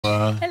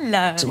Hello.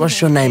 Hello. So what's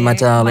your name, my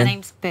darling? My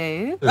name's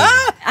Boo.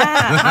 I've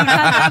heard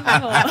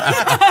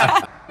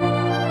that before.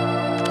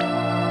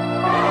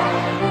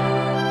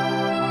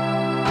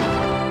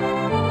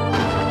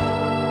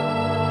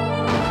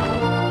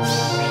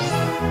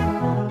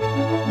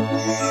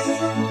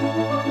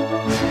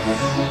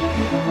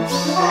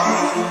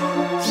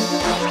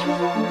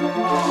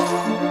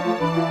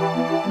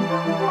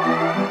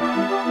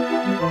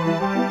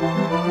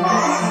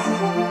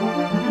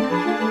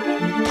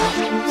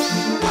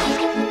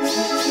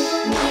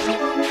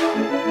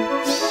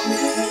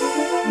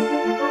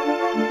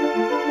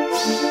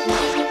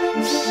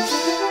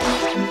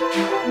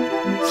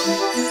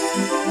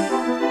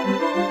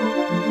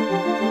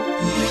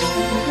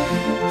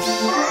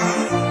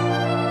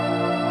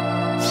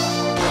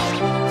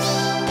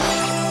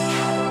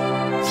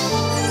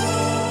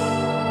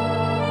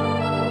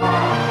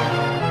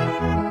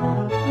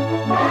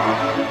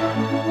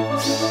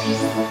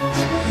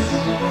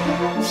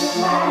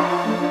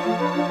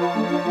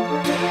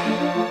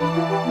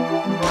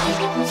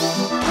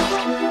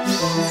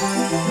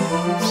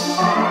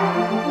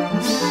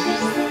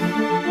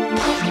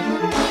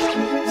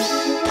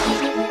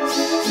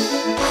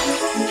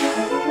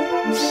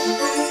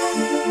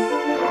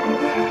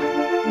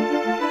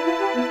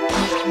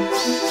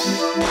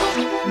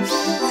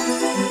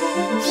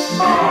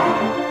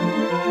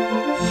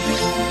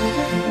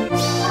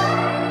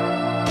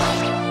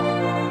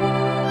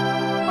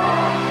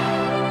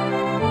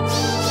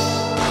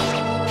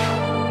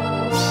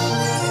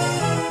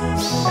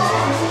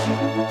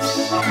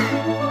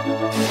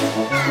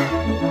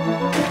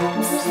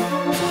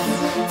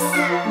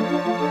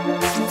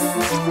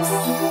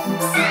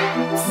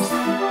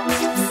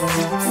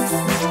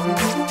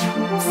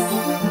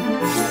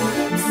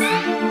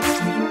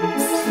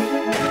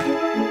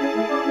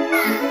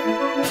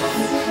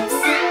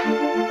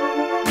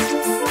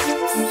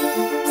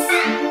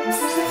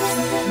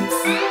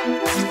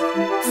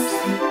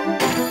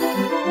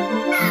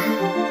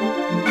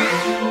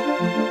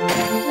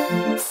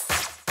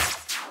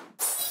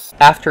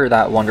 After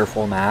that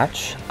wonderful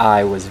match,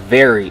 I was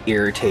very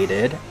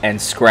irritated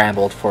and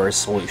scrambled for a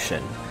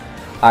solution.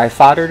 I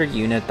foddered a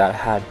unit that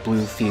had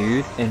Blue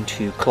Feud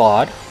into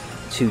Claude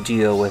to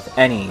deal with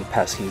any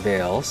pesky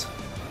Veyles.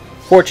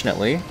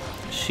 Fortunately,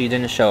 she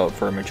didn't show up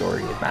for a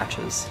majority of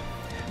matches.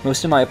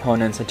 Most of my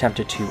opponents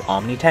attempted to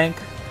Omni-Tank,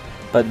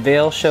 but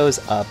Veyle shows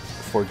up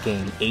for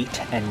game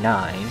 8 and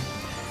 9,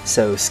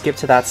 so skip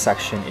to that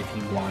section if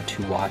you want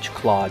to watch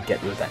Claude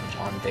get revenge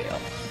on Veyle.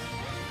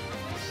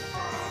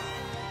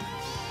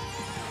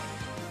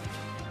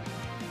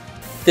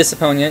 This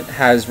opponent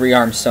has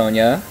rearmed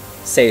Sonya,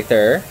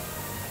 Aether,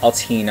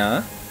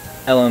 Altina,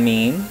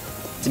 Elamine,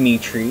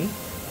 Dimitri,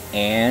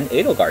 and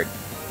Edelgard.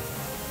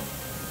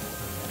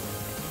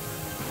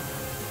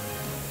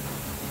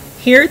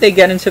 Here they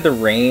get into the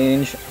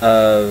range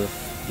of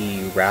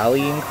the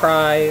Rallying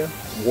Cry,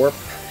 Warp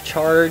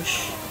Charge,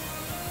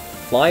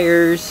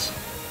 Flyers.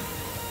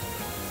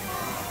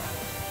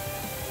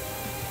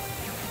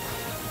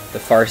 The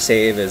Far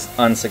Save is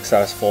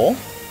unsuccessful.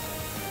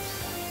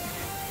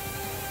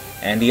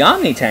 And the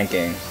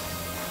Omni-Tanking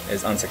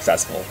is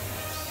unsuccessful.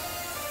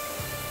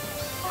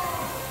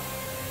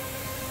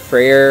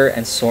 Freyr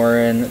and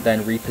Soren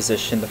then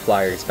reposition the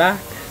Flyers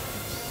back,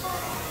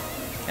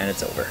 and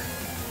it's over.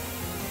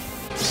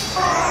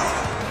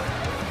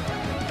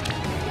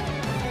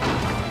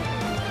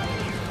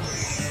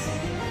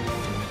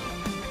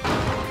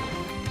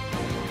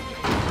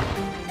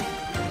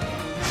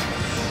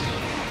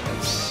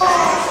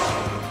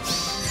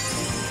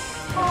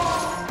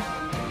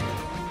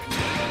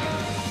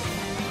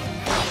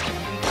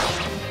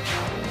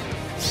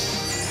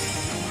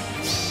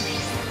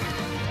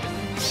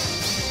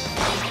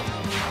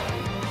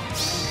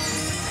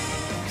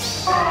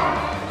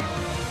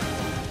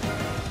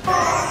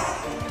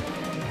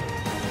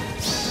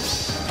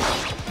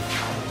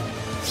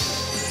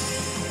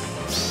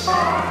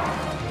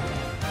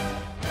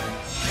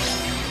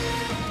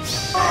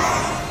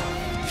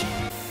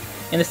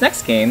 In this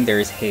next game,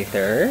 there's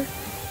Aether,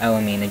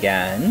 Elamine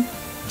again,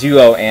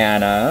 Duo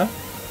Anna,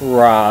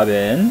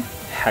 Robin,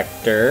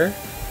 Hector,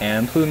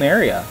 and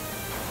Plumeria.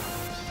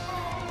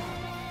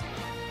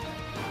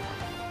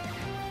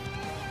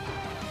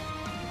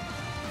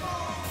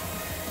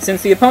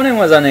 Since the opponent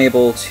was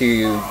unable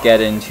to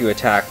get in to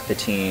attack the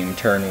team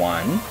turn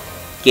 1,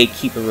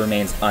 Gatekeeper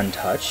remains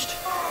untouched,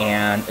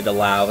 and it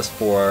allows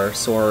for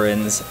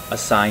Soren's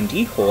assigned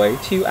decoy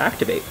to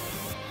activate.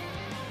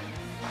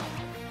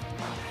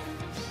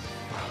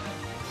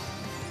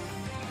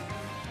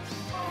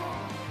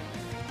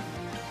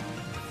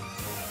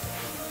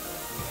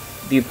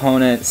 The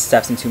opponent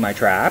steps into my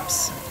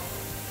traps.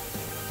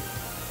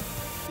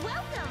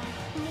 Welcome.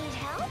 Need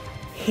help?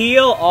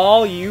 Heal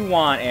all you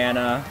want,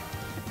 Anna.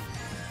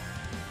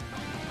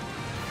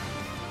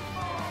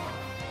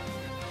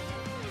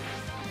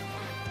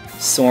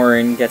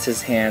 Soren gets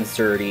his hands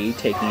dirty,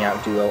 taking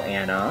out Duo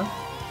Anna.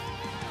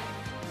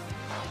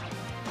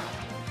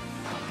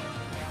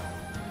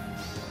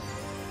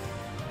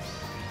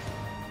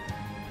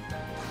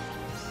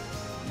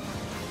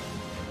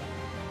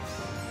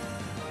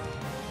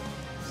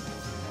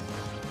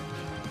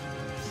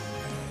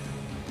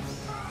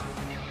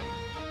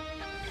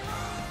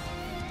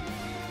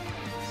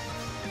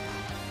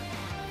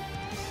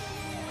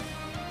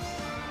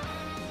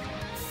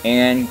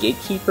 And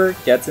Gatekeeper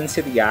gets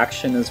into the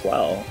action as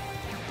well.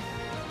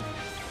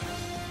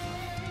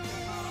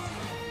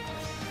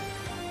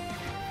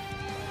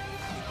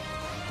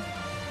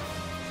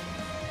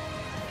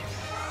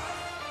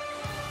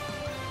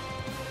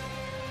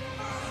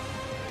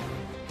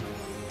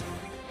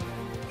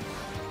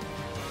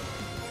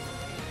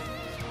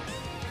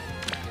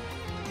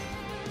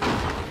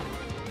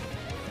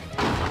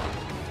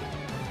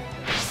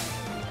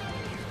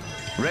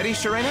 Ready,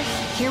 Serena?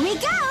 Here we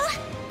go!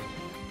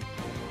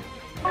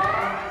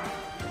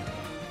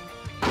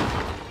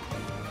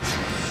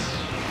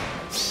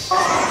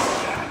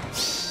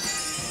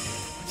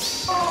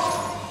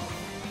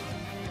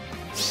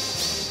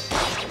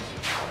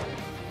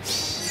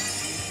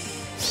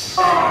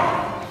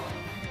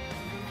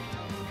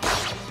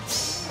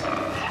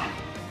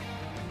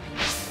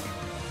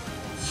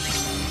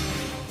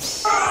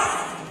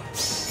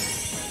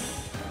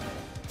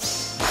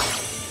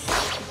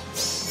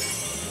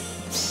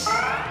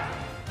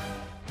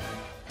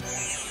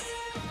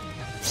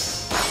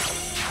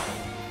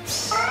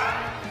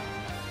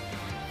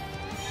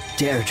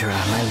 Deirdre,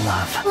 my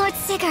love. Lord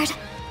Sigurd.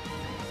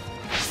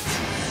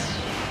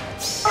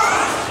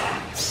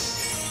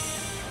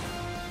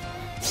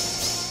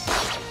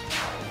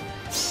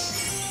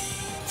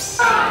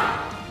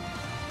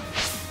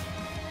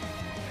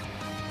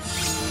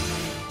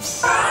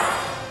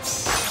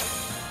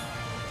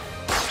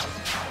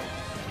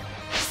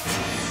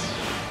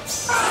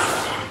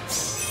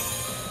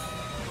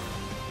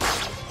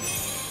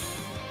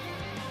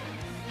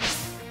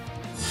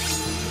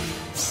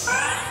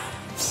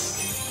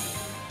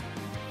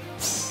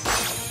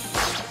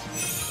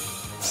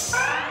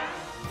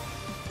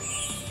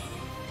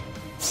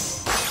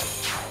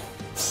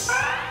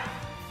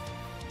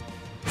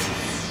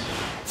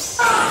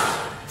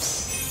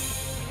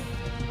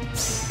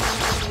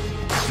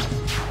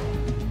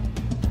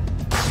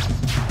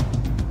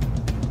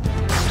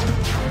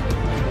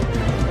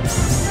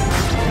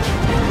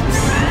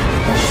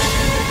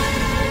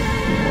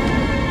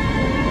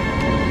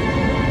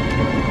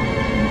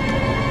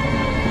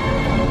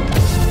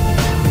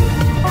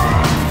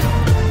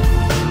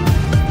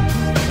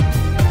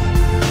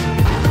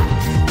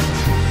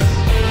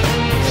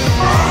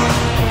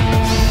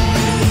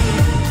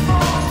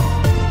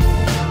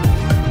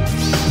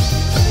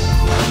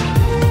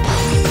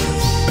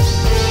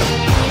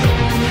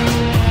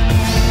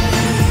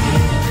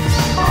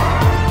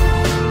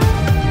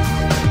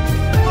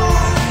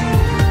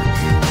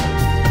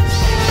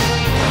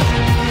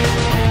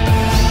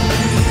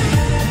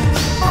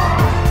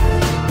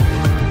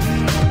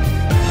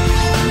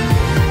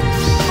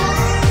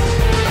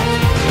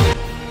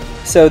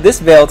 So this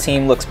Veyle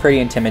team looks pretty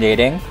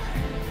intimidating.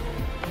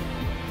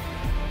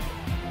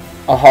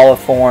 A Hall of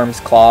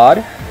Forms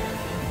Claude,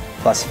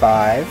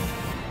 +5.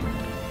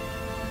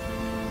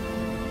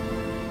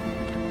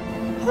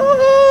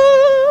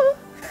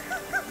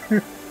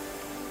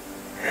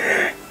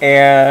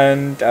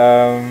 And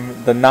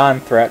the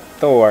non-threat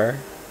Thor.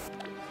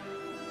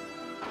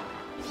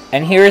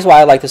 And here's why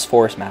I like this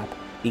force map.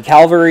 The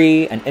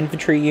cavalry and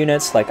infantry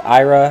units like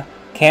Ayra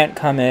can't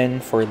come in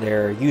for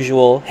their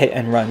usual hit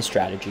and run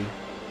strategy.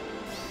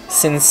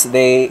 Since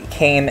they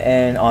came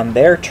in on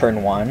their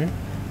turn 1,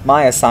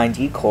 my assigned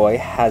decoy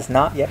has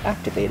not yet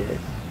activated,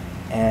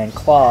 and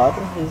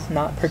Claude is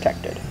not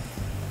protected.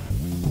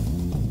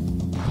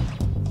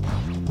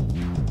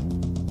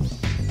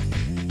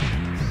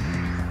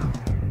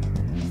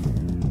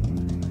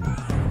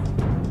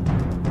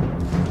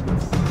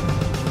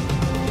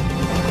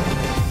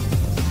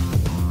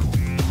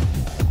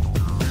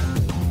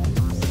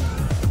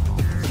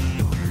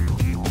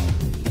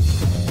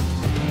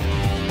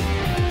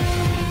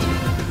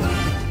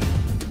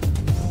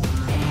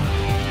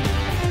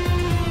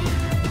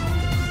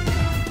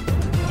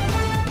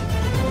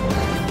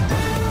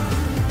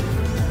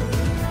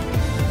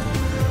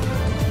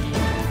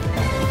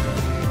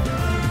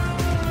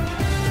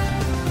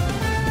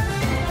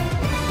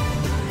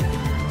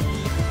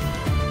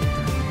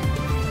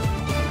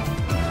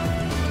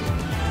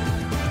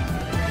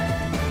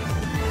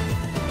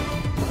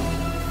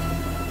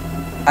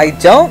 I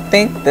don't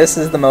think this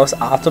is the most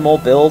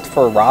optimal build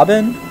for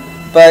Robin,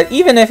 but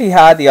even if he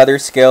had the other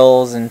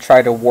skills and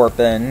tried to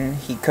warp in,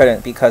 he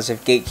couldn't because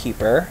of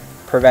Gatekeeper,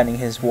 preventing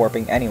his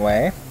warping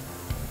anyway.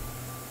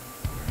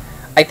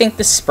 I think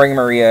the Spring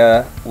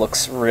Maria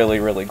looks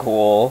really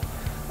cool.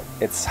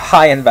 It's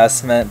high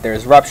investment,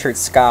 there's Ruptured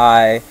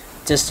Sky,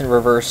 Distant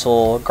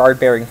Reversal, Guard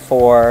Bearing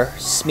 4,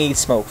 Smeed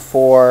Smoke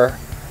 4,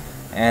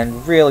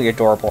 and really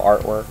adorable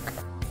artwork.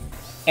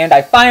 And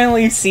I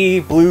finally see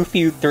Blue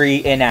Feud 3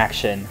 in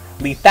action.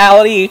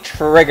 Lethality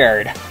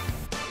triggered.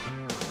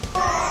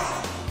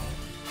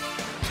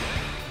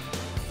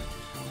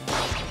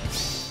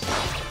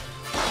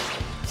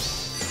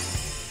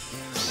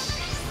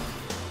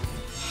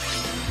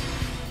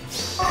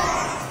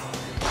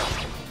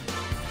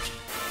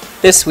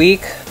 This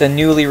week, the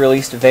newly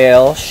released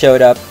Veyle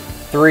showed up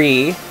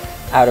 3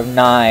 out of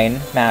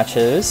 9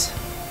 matches.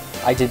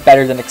 I did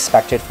better than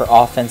expected for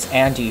offense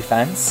and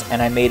defense,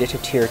 and I made it to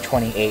tier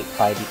 28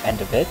 by the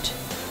end of it.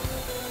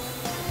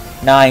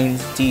 9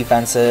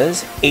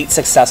 defenses, 8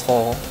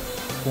 successful,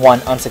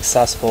 1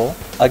 unsuccessful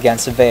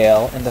against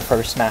Veyle in the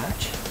first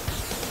match.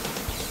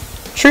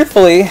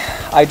 Truthfully,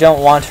 I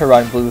don't want to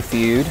run Blue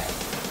Feud.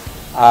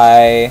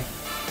 I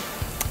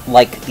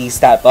like the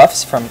stat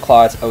buffs from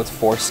Claude's Oath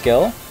 4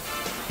 skill,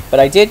 but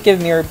I did give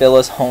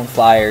Mirabilla's Hone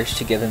Flyers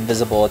to give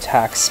invisible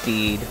attack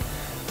speed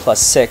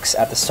 +6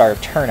 at the start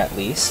of turn at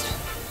least.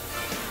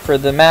 For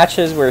the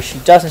matches where she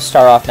doesn't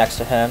start off next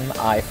to him,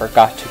 I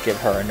forgot to give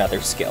her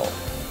another skill.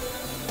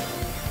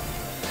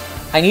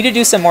 I need to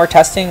do some more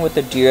testing with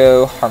the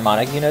duo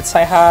harmonic units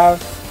I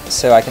have,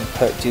 so I can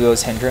put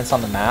duo's hindrance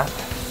on the map.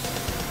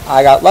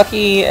 I got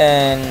lucky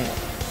in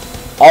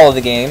all of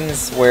the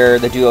games where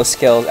the duo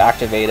skill is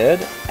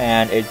activated,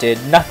 and it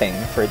did nothing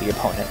for the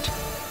opponent.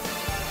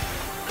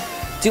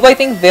 Do I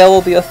think Veyle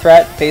will be a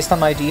threat based on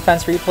my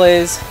defense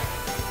replays?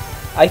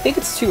 I think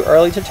it's too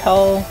early to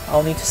tell.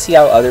 I'll need to see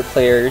how other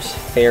players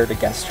fared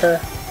against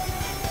her.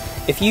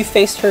 If you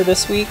faced her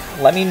this week,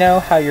 let me know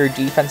how your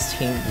defense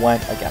team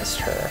went against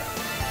her.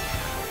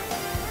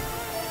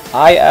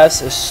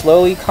 IS is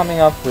slowly coming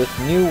up with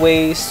new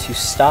ways to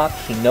stop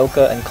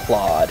Hinoka and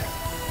Claude.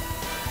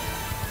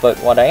 But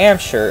what I am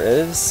sure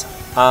is,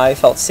 I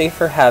felt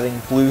safer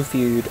having Blue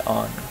Feud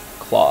on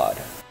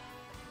Claude.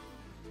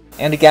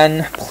 And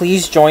again,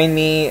 please join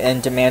me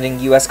in demanding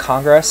US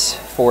Congress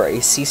for a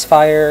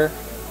ceasefire,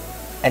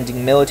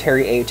 ending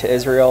military aid to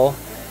Israel,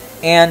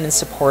 and in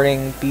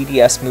supporting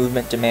BDS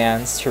movement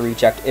demands to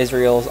reject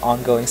Israel's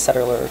ongoing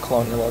settler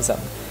colonialism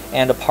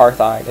and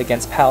apartheid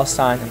against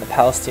Palestine and the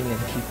Palestinian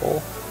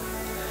people.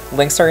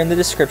 Links are in the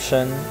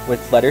description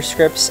with letter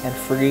scripts and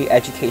free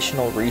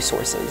educational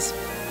resources.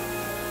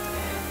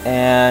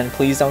 And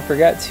please don't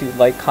forget to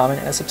like,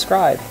 comment, and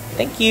subscribe.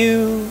 Thank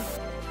you!